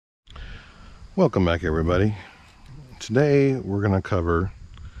Welcome back, everybody. Today we're going to cover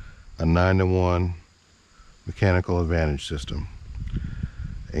a 9-to-1 mechanical advantage system.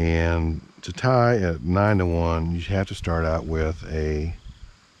 And to tie a 9-to-1, you have to start out with a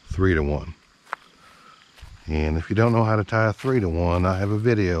 3-to-1. And if you don't know how to tie a 3-to-1, I have a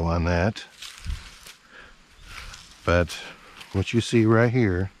video on that. But what you see right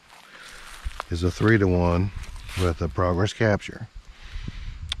here is a 3-to-1 with a progress capture.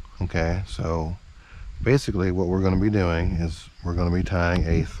 Okay, so basically what we're going to be doing is we're going to be tying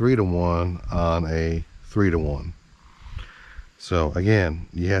a 3-to-1 on a 3-to-1. So again,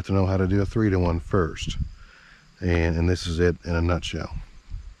 you have to know how to do a 3-to-1 first. And this is it in a nutshell.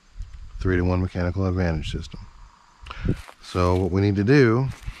 3-to-1 mechanical advantage system. So what we need to do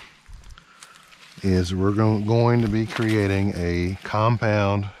is we're going to be creating a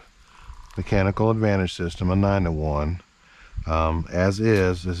compound mechanical advantage system, a 9-to-1. As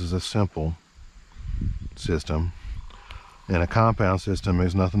is, this is a simple system, and a compound system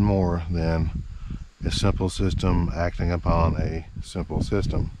is nothing more than a simple system acting upon a simple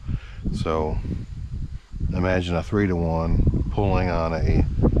system. So imagine a 3-to-1 pulling on a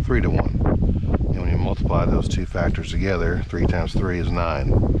 3-to-1, and when you multiply those two factors together, 3 times 3 is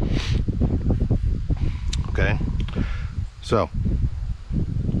 9. Okay, so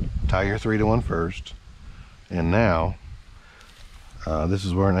tie your 3-to-1 first, and now this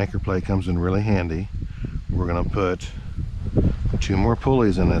is where an anchor plate comes in really handy. We're going to put 2 more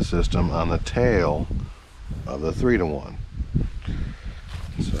pulleys in this system on the tail of the 3-to-1.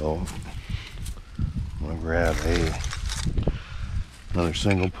 So I'm going to grab another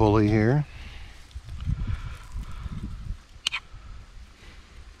single pulley here.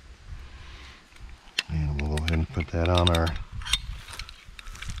 And we'll go ahead and put that on our...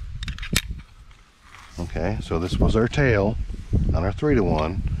 Okay, so this was our tail. On our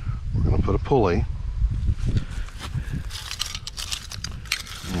 3-to-1, we're going to put a pulley,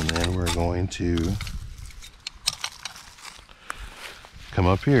 and then we're going to come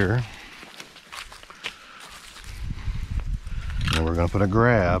up here, and we're going to put a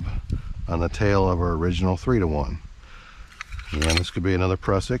grab on the tail of our original 3-to-1. And this could be another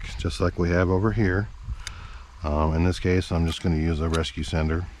prusik, just like we have over here. In this case, I'm just going to use a rescue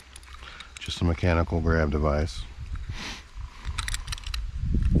sender, just a mechanical grab device.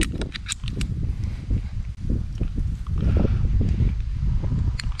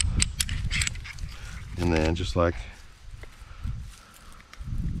 And then just like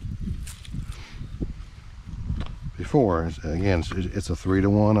before, again, it's a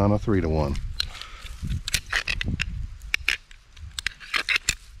 3-to-1 on a 3-to-1.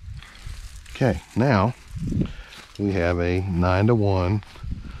 Okay, now we have a 9-to-1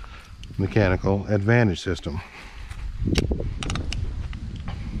 mechanical advantage system.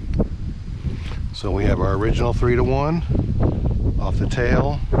 So we have our original 3-to-1 off the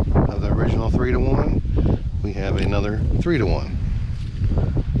tail of the original 3-to-1. We have another 3-to-1.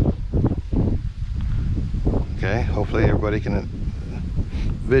 Okay, hopefully everybody can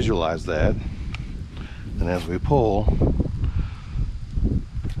visualize that. And as we pull,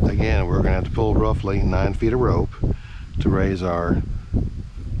 again, we're going to have to pull roughly 9 feet of rope to raise our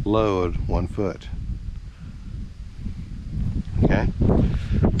load 1 foot. Okay, and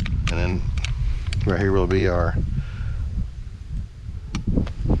then right here will be our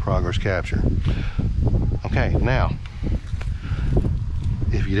progress capture. Okay, now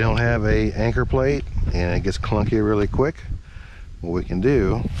if you don't have a anchor plate and it gets clunky really quick, what we can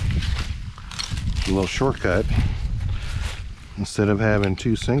do, a little shortcut, instead of having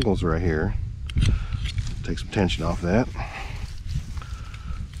 2 singles right here, take some tension off that,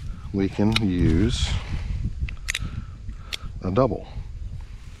 we can use a double.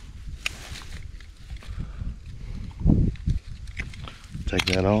 Take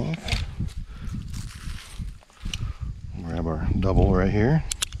that off. Grab our double right here.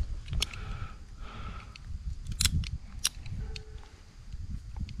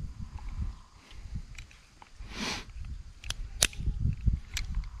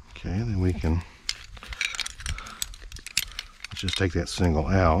 Okay, then we can, let's just take that single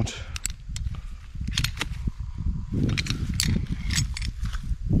out.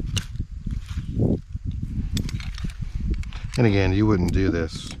 And again, you wouldn't do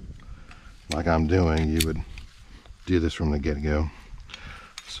this like I'm doing. You would do this from the get-go,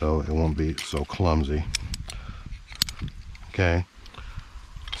 so it won't be so clumsy. Okay,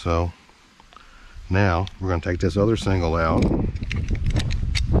 so now we're going to take this other single out.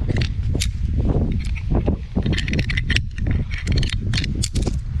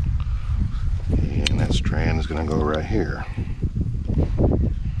 And that strand is going to go right here.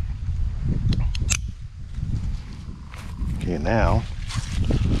 now,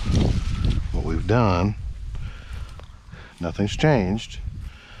 what we've done, nothing's changed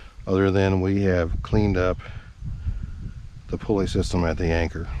other than we have cleaned up the pulley system at the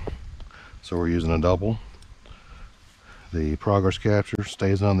anchor. So we're using a double. The progress capture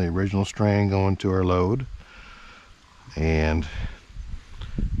stays on the original string going to our load. And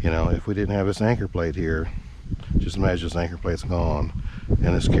you know, if we didn't have this anchor plate here, just imagine this anchor plate's gone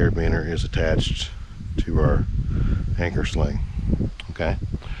and this carabiner is attached to our anchor sling. Okay,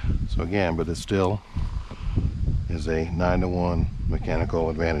 so again, but it still is a 9-to-1 mechanical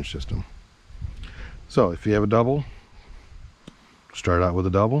advantage system. So if you have a double, start out with a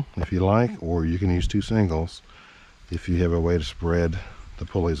double if you like, or you can use 2 singles if you have a way to spread the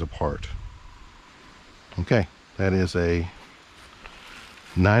pulleys apart. Okay, that is a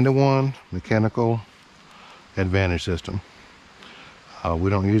 9-to-1 mechanical advantage system. We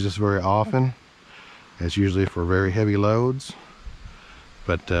don't use this very often. It's usually for very heavy loads,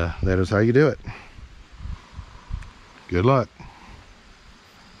 but that is how you do it. Good luck.